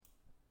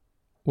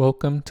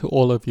Welcome to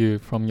all of you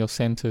from your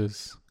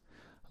centers.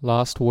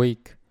 Last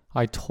week,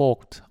 I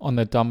talked on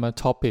the Dhamma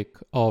topic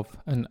of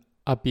an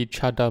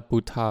Abhichada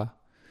Buddha,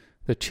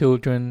 the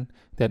children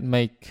that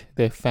make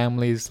their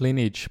family's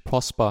lineage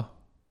prosper.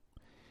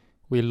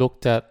 We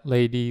looked at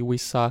Lady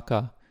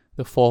Visakha,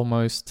 the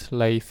foremost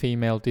lay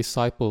female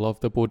disciple of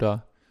the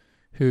Buddha,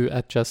 who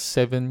at just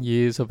 7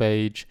 years of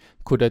age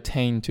could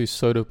attain to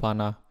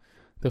Sotapanna,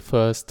 the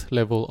first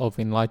level of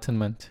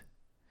enlightenment.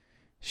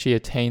 She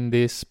attained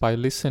this by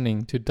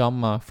listening to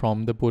Dhamma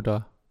from the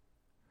Buddha.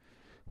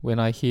 When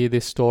I hear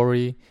this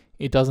story,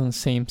 it doesn't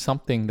seem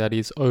something that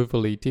is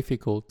overly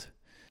difficult.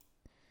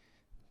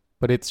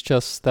 But it's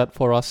just that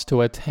for us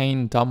to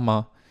attain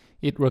Dhamma,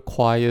 it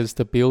requires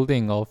the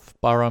building of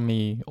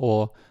Parami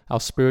or our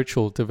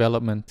spiritual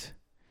development.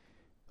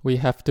 We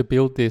have to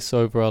build this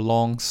over a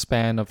long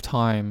span of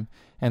time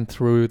and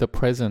through the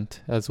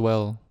present as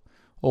well,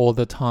 all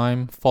the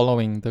time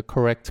following the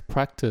correct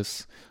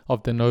practice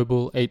of the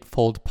Noble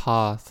Eightfold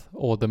Path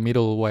or the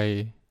middle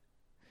way.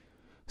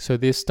 So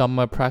this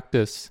Dhamma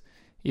practice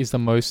is the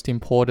most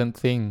important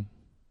thing.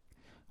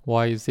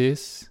 Why is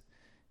this?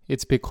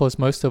 It's because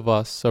most of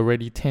us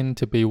already tend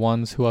to be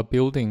ones who are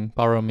building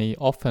Parami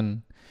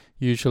often,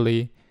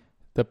 usually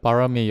the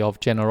Parami of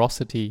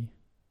generosity.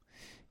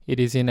 It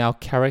is in our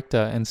character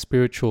and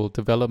spiritual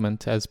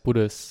development as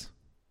Buddhists.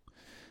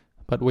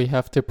 But we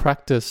have to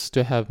practice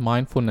to have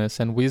mindfulness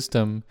and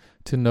wisdom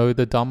to know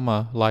the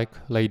Dhamma like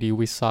Lady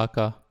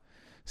Visakha.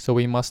 So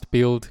we must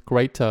build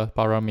greater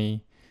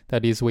Parami,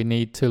 that is, we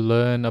need to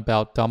learn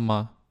about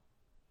Dhamma.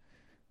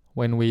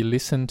 When we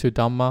listen to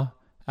Dhamma,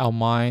 our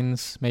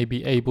minds may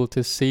be able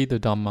to see the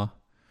Dhamma,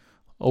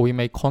 or we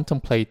may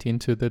contemplate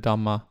into the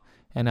Dhamma,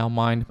 and our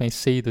mind may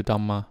see the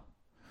Dhamma.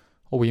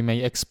 Or we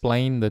may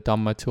explain the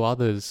Dhamma to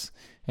others,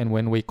 and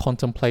when we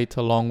contemplate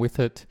along with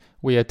it,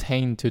 we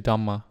attain to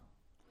Dhamma.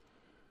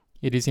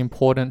 It is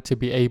important to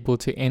be able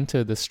to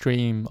enter the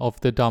stream of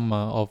the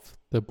Dhamma of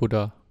the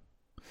Buddha,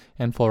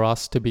 and for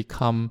us to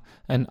become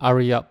an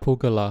Arya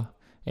Pugala,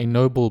 a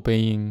noble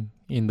being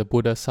in the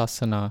Buddha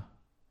Sasana.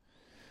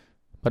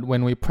 But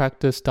when we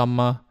practice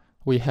Dhamma,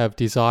 we have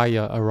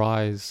desire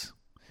arise.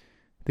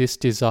 This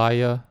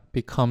desire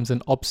becomes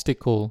an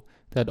obstacle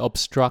that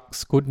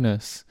obstructs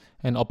goodness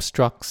and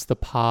obstructs the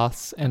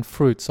paths and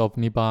fruits of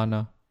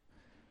Nibbana.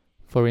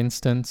 For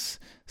instance,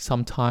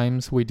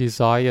 sometimes we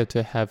desire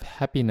to have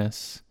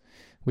happiness,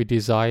 we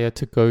desire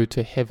to go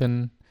to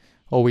heaven,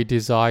 or we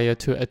desire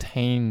to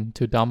attain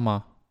to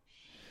Dhamma.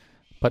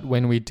 But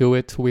when we do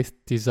it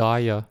with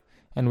desire,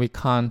 and we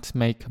can't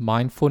make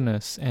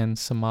mindfulness and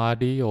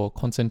samadhi or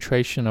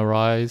concentration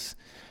arise,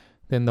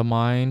 then the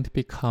mind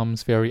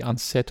becomes very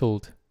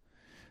unsettled.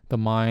 The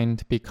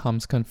mind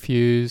becomes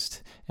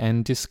confused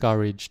and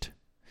discouraged.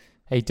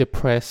 A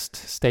depressed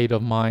state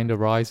of mind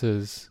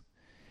arises.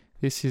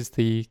 This is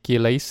the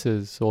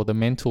kilesas or the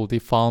mental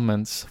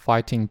defilements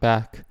fighting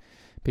back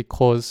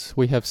because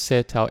we have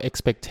set our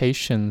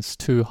expectations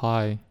too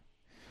high.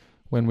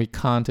 When we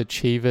can't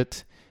achieve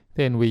it,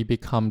 then we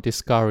become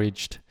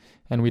discouraged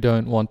and we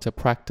don't want to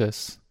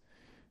practice.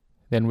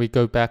 Then we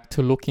go back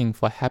to looking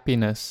for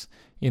happiness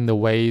in the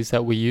ways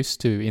that we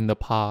used to in the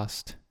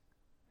past.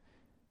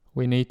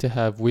 We need to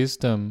have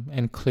wisdom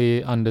and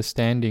clear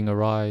understanding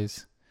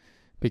arise,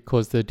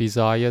 because the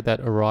desire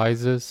that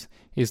arises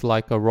is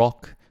like a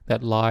rock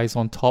that lies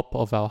on top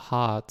of our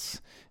hearts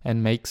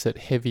and makes it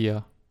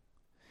heavier.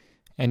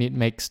 And it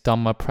makes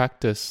Dhamma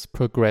practice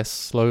progress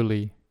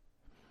slowly.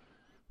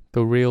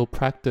 The real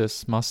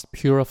practice must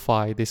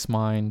purify this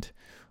mind,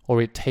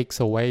 or it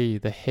takes away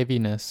the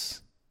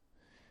heaviness.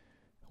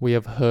 We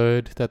have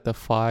heard that the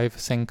 5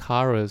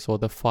 sankharas or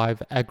the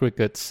 5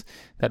 aggregates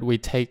that we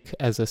take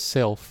as a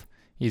self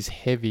is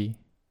heavy.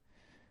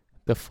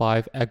 The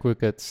 5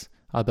 aggregates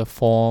are the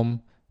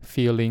form,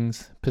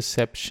 feelings,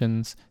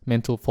 perceptions,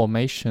 mental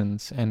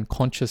formations, and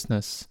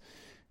consciousness.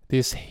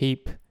 This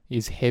heap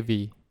is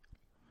heavy.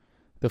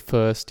 The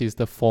first is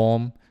the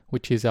form,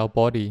 which is our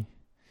body.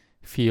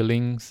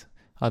 Feelings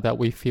are that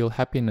we feel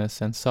happiness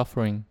and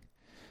suffering.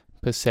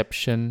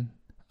 Perception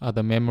are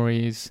the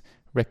memories,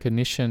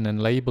 recognition,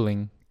 and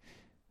labeling.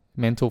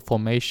 Mental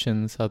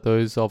formations are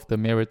those of the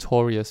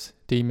meritorious,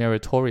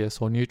 demeritorious,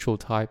 or neutral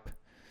type.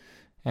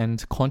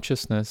 And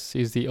consciousness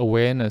is the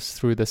awareness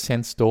through the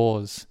sense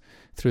doors,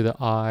 through the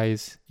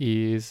eyes,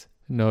 ears,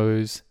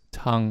 nose,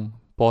 tongue,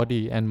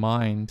 body, and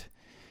mind.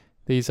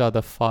 These are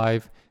the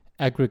 5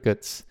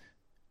 aggregates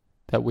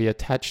that we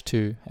attach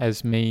to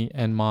as me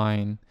and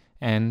mine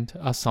and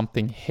are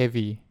something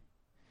heavy.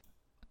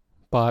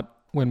 But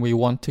when we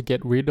want to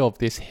get rid of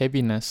this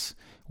heaviness,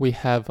 we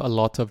have a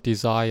lot of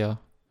desire.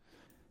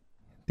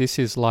 This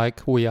is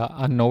like we are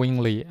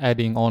unknowingly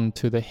adding on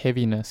to the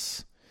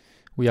heaviness.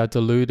 We are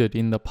deluded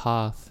in the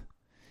path.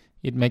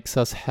 It makes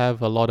us have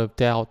a lot of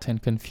doubt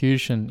and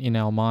confusion in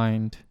our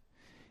mind.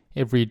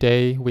 Every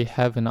day we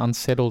have an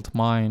unsettled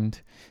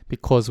mind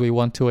because we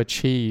want to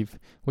achieve,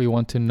 we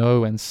want to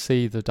know and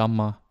see the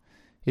Dhamma.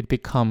 It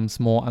becomes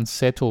more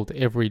unsettled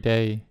every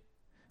day.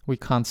 We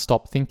can't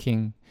stop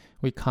thinking.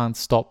 We can't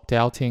stop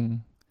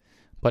doubting.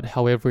 But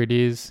however it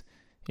is,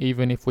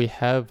 even if we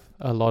have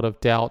a lot of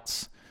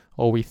doubts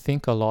or we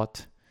think a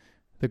lot,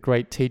 the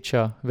great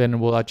teacher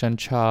Venerable Ajahn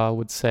Chah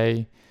would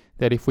say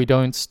that if we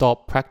don't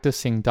stop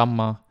practicing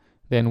Dhamma,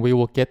 then we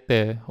will get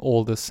there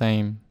all the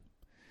same.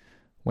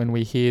 When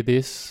we hear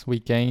this, we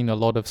gain a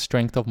lot of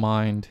strength of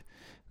mind,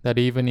 that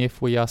even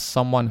if we are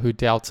someone who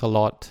doubts a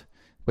lot,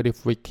 but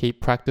if we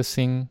keep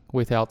practicing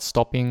without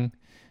stopping,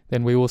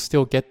 then we will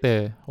still get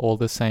there all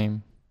the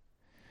same.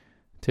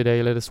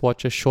 Today, let us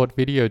watch a short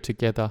video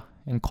together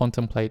and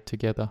contemplate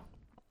together.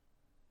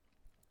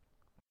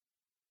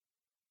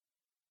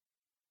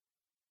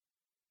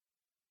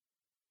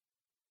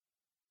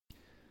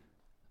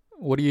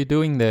 What are you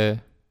doing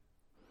there?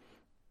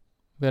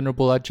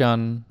 Venerable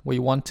Ajahn, we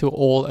want to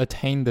all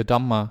attain the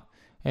Dhamma,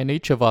 and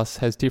each of us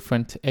has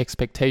different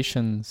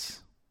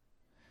expectations.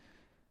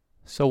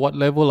 So what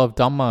level of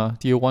Dhamma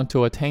do you want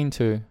to attain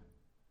to?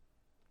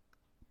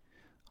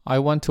 I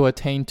want to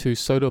attain to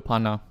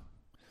Sotapanna.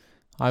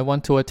 I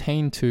want to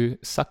attain to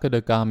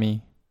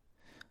Sakadagami.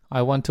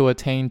 I want to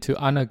attain to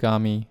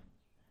Anagami.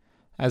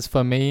 As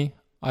for me,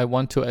 I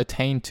want to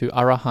attain to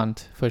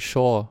Arahant for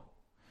sure.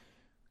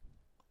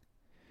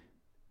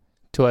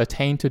 To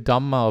attain to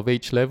Dhamma of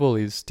each level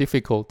is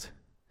difficult.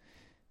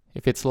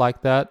 If it's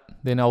like that,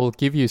 then I will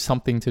give you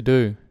something to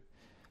do.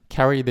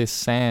 Carry this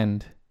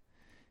sand.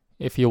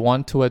 If you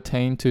want to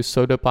attain to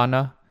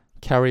Sotapanna,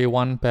 carry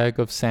 1 bag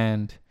of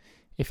sand.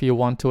 If you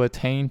want to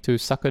attain to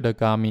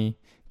Sakadagami,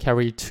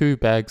 carry 2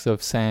 bags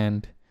of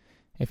sand.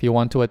 If you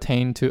want to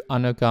attain to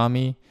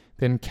Anagami,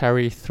 then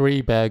carry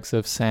 3 bags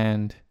of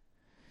sand.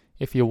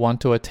 If you want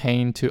to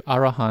attain to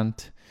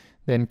Arahant,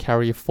 then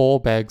carry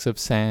 4 bags of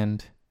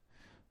sand.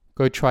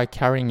 Go try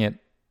carrying it.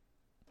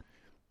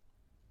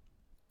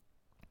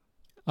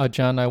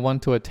 Ajahn, I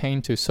want to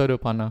attain to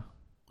Sotapanna.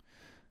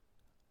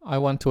 I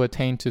want to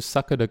attain to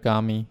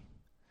Sakadagami.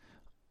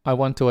 I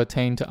want to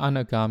attain to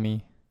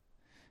Anagami.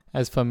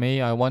 As for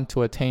me, I want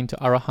to attain to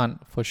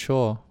Arahant for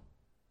sure.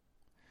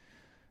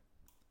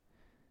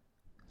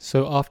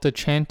 So after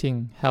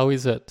chanting, how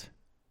is it?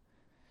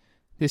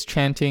 This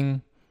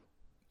chanting,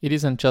 it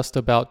isn't just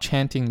about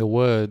chanting the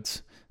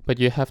words, but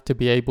you have to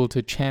be able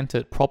to chant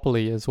it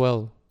properly as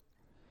well.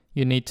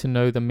 You need to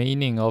know the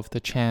meaning of the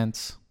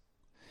chants.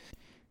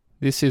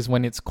 This is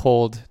when it's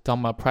called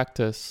Dhamma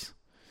practice.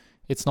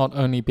 It's not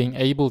only being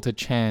able to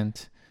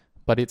chant,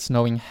 but it's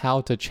knowing how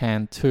to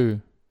chant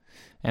too,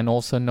 and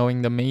also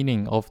knowing the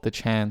meaning of the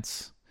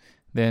chants.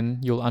 Then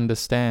you'll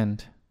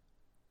understand.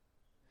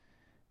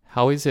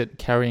 How is it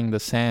carrying the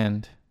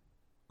sand?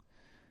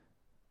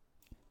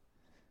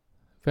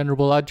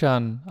 Venerable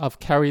Ajahn, I've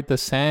carried the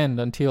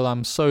sand until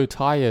I'm so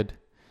tired.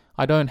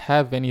 I don't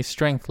have any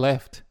strength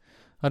left.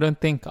 I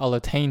don't think I'll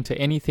attain to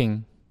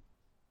anything.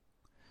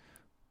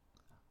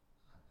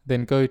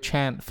 Then go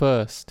chant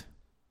first.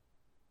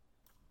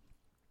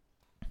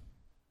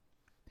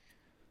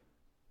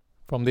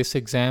 From this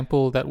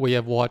example that we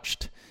have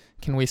watched,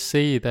 can we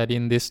see that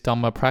in this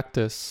Dhamma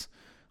practice,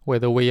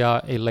 whether we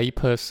are a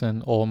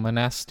layperson or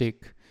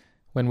monastic,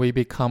 when we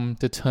become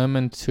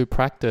determined to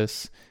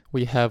practice,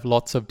 we have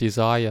lots of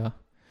desire,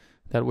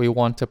 that we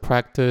want to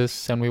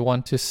practice and we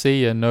want to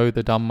see and know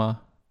the Dhamma.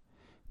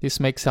 This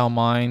makes our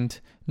mind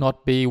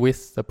not be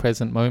with the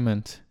present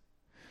moment.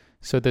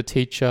 So the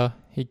teacher,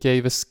 he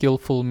gave a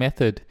skillful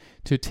method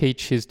to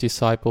teach his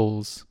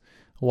disciples.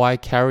 Why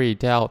carry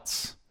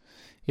doubts?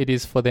 It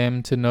is for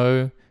them to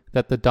know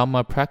that the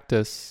Dhamma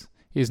practice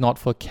is not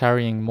for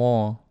carrying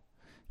more.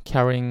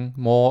 Carrying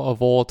more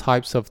of all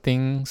types of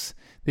things,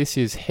 this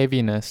is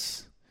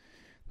heaviness.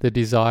 The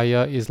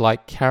desire is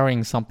like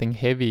carrying something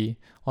heavy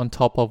on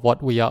top of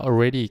what we are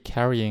already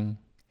carrying.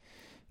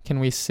 Can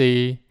we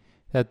see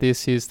that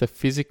this is the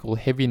physical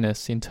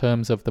heaviness in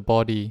terms of the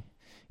body?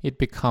 It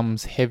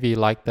becomes heavy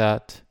like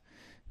that.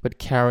 But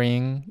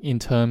carrying in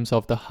terms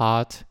of the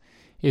heart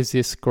is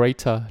this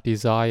greater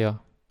desire.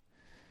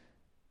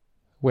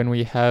 When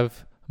we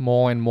have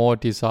more and more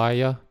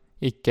desire,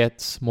 it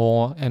gets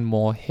more and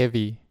more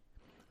heavy.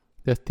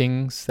 The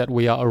things that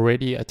we are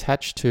already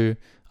attached to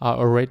are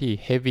already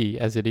heavy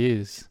as it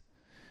is.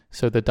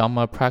 So the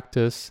Dhamma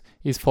practice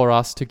is for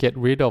us to get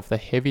rid of the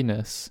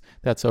heaviness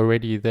that's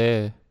already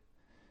there.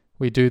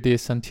 We do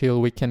this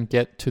until we can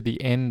get to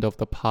the end of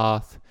the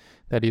path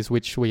that is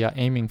which we are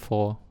aiming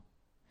for.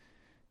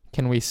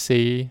 Can we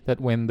see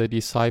that when the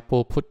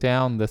disciple put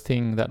down the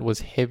thing that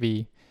was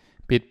heavy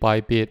bit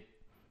by bit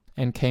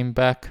and came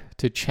back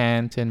to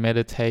chant and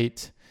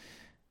meditate,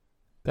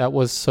 that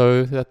was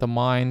so that the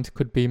mind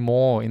could be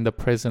more in the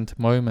present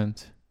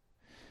moment.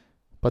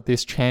 But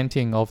this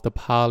chanting of the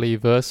Pali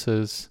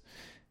verses,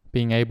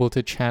 being able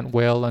to chant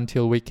well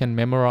until we can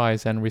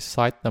memorize and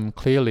recite them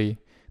clearly,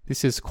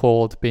 this is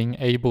called being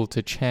able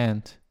to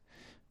chant.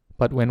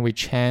 But when we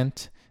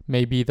chant,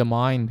 maybe the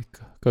mind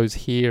goes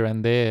here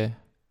and there.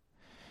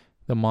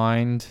 The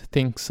mind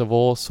thinks of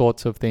all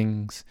sorts of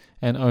things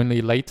and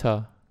only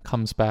later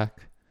comes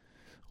back.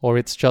 Or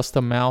it's just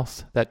the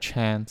mouth that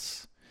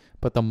chants,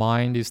 but the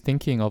mind is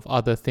thinking of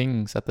other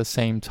things at the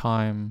same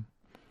time.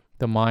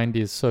 The mind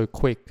is so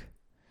quick.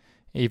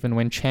 even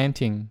when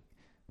chanting,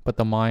 but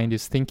the mind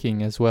is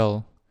thinking as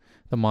well.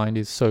 The mind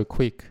is so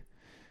quick.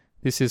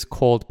 This is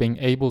called being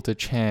able to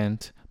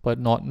chant, but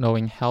not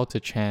knowing how to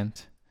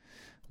chant.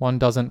 One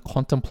doesn't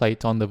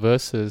contemplate on the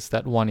verses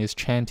that one is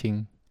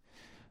chanting.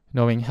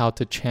 Knowing how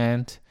to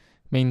chant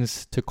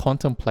means to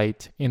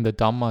contemplate in the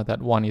Dhamma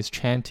that one is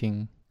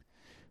chanting.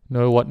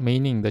 Know what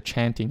meaning the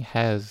chanting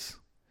has.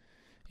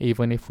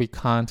 Even if we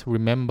can't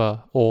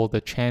remember all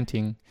the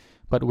chanting,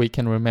 but we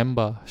can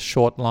remember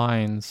short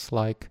lines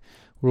like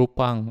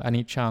Rupang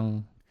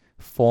Anichang,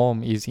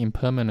 form is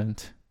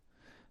impermanent.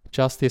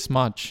 Just this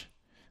much.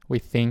 We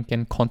think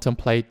and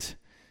contemplate,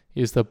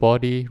 is the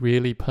body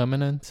really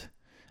permanent?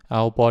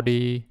 Our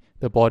body,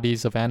 the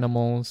bodies of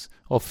animals,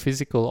 or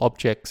physical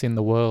objects in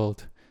the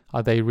world,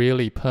 are they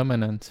really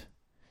permanent?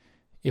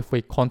 If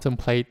we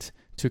contemplate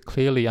to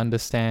clearly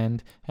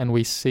understand and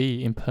we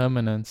see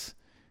impermanence,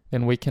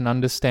 then we can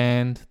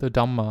understand the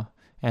Dhamma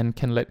and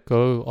can let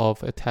go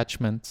of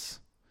attachments.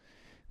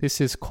 This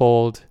is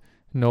called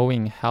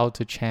knowing how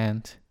to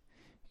chant.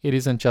 It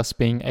isn't just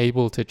being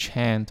able to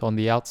chant on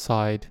the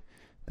outside.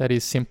 That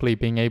is simply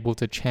being able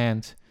to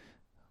chant,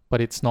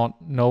 but it's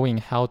not knowing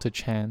how to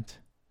chant.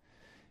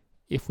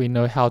 If we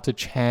know how to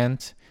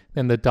chant,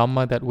 then the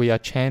Dhamma that we are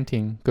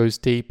chanting goes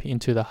deep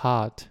into the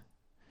heart.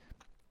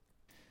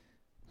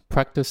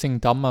 Practicing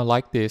Dhamma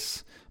like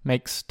this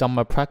makes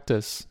Dhamma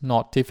practice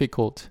not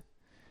difficult.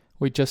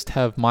 We just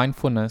have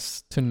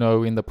mindfulness to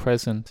know in the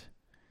present.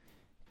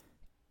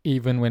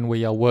 Even when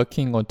we are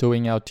working or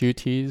doing our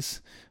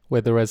duties,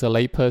 whether as a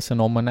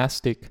layperson or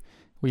monastic,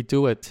 we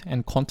do it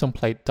and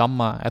contemplate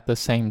Dhamma at the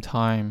same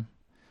time.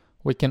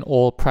 We can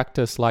all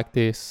practice like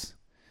this.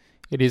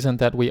 It isn't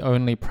that we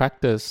only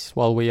practice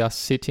while we are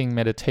sitting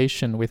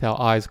meditation with our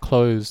eyes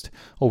closed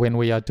or when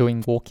we are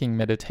doing walking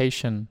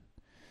meditation.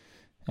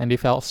 And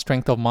if our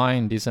strength of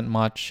mind isn't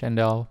much and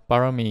our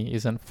barami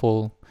isn't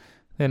full,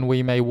 then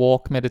we may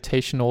walk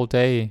meditation all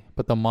day,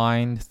 but the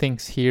mind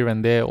thinks here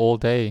and there all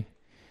day.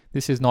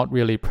 This is not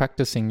really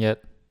practicing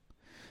yet.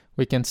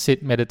 We can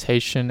sit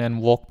meditation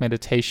and walk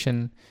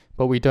meditation,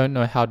 but we don't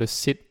know how to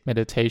sit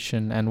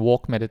meditation and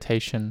walk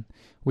meditation.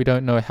 We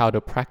don't know how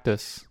to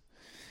practice.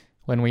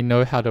 When we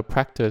know how to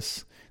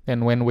practice,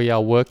 then when we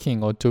are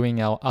working or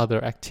doing our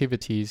other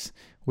activities,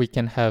 we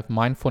can have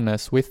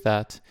mindfulness with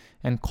that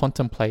and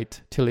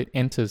contemplate till it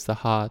enters the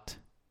heart.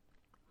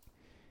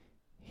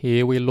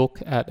 Here we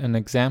look at an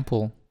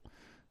example.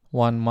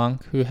 One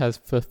monk who has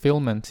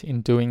fulfillment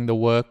in doing the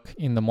work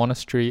in the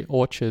monastery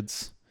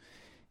orchards.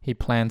 He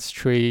plants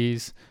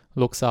trees,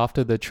 looks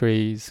after the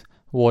trees,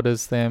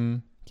 waters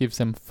them, gives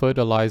them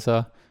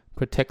fertilizer,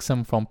 protects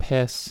them from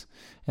pests,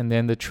 and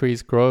then the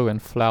trees grow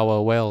and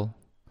flower well.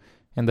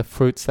 And the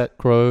fruits that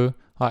grow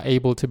are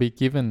able to be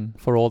given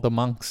for all the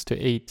monks to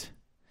eat.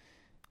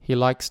 He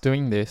likes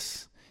doing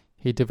this.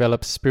 He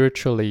develops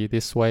spiritually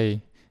this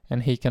way,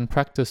 and he can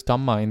practice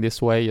Dhamma in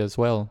this way as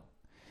well.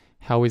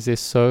 How is this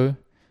so?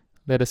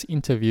 Let us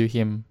interview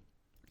him.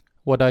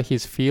 What are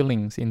his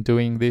feelings in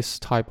doing this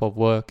type of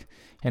work,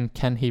 and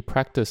can he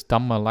practice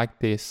Dhamma like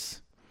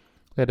this?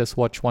 Let us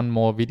watch one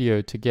more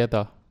video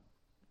together.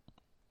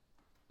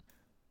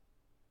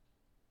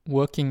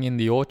 Working in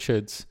the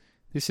orchards,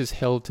 this is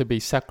held to be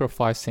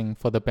sacrificing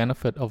for the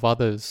benefit of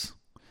others.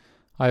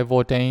 I have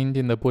ordained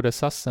in the Buddha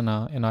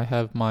Sasana and I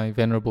have my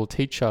venerable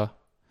teacher.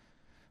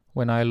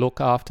 When I look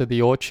after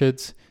the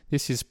orchards,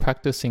 this is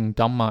practicing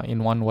Dhamma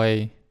in one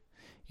way,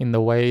 in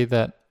the way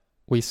that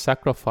we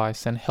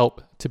sacrifice and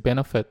help to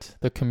benefit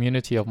the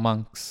community of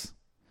monks.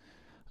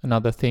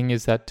 Another thing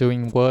is that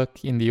doing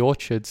work in the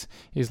orchards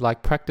is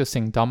like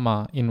practicing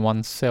Dhamma in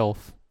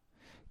oneself,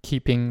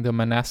 keeping the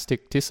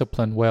monastic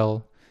discipline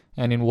well,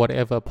 and in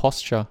whatever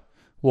posture,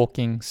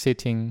 walking,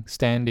 sitting,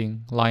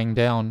 standing, lying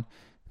down,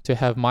 to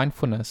have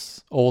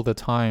mindfulness all the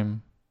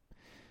time.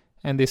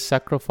 And this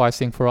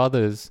sacrificing for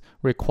others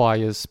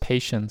requires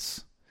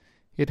patience.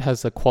 It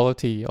has the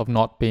quality of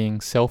not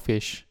being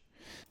selfish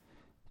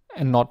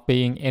and not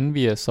being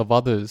envious of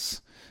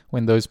others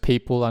when those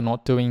people are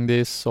not doing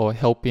this or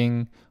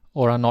helping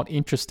or are not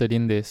interested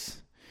in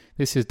this.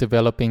 This is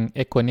developing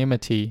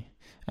equanimity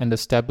and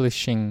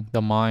establishing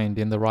the mind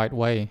in the right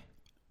way.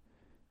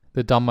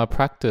 The Dhamma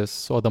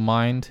practice or the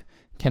mind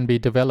can be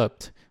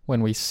developed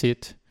when we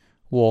sit,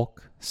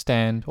 walk,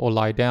 stand or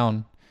lie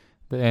down.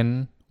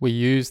 Then we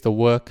use the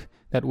work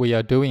that we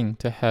are doing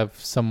to have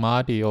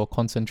samadhi or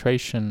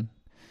concentration.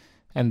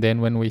 And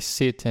then when we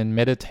sit and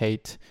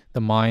meditate,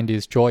 the mind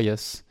is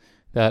joyous,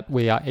 that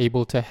we are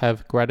able to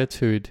have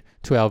gratitude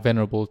to our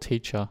venerable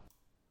teacher.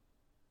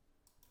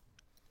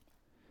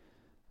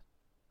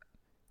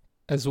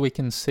 As we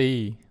can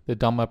see, the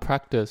Dhamma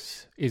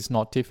practice is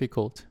not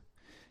difficult.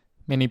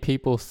 Many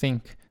people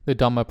think the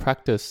Dhamma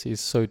practice is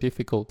so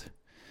difficult.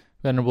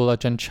 Venerable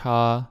Ajahn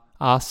Chah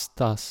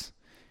asked us,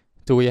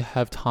 do we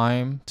have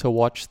time to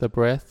watch the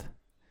breath?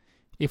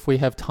 If we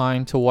have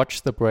time to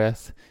watch the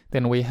breath,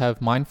 then we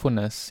have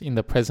mindfulness in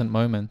the present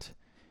moment.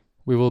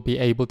 We will be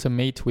able to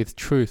meet with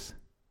truth.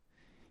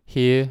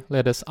 Here,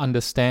 let us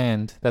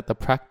understand that the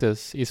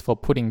practice is for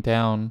putting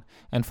down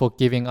and for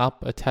giving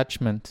up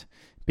attachment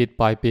bit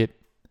by bit.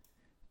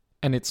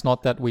 And it's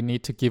not that we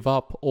need to give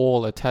up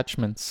all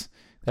attachments,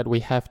 that we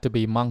have to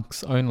be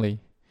monks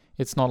only.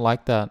 It's not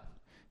like that.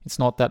 It's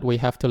not that we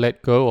have to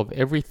let go of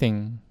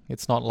everything.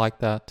 It's not like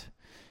that.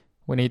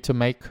 We need to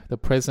make the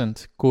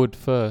present good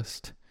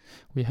first.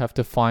 We have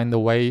to find the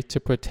way to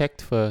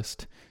protect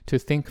first, to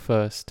think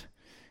first.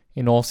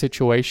 In all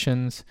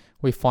situations,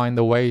 we find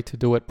the way to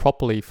do it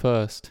properly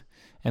first,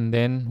 and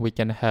then we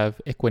can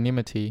have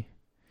equanimity.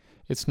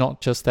 It's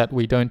not just that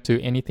we don't do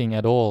anything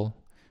at all,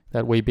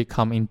 that we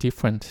become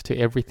indifferent to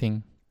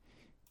everything.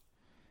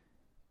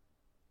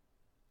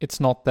 It's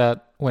not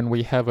that when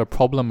we have a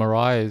problem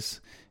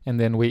arise, and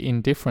then we're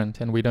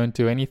indifferent and we don't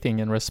do anything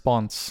in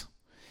response.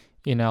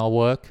 In our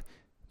work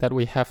that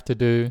we have to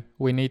do,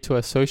 we need to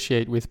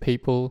associate with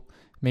people,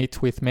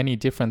 meet with many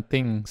different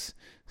things,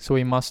 so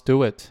we must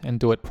do it and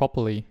do it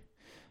properly.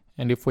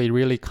 And if we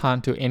really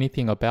can't do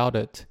anything about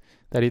it,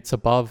 that it's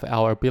above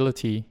our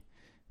ability,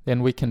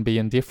 then we can be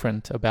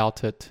indifferent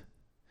about it.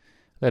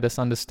 Let us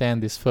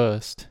understand this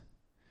first.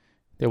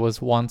 There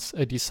was once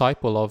a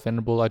disciple of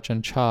Venerable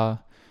Ajahn Chah,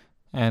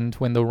 and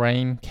when the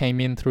rain came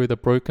in through the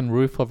broken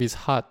roof of his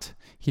hut,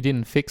 he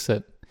didn't fix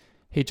it.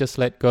 He just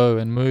let go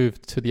and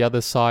moved to the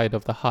other side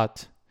of the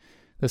hut.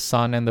 The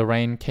sun and the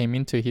rain came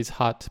into his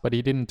hut, but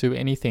he didn't do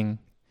anything.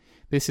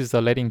 This is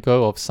the letting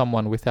go of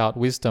someone without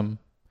wisdom.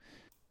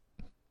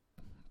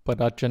 But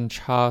Ajahn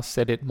Chah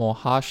said it more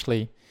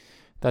harshly,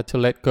 that to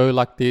let go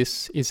like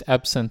this is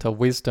absent of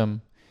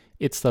wisdom.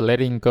 It's the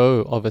letting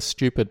go of a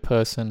stupid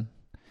person.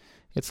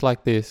 It's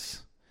like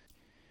this.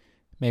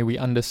 May we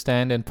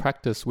understand and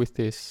practice with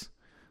this.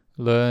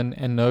 Learn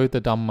and know the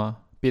Dhamma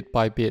bit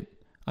by bit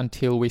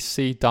until we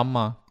see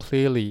Dhamma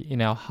clearly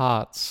in our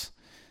hearts.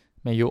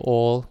 May you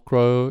all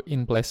grow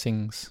in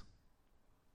blessings.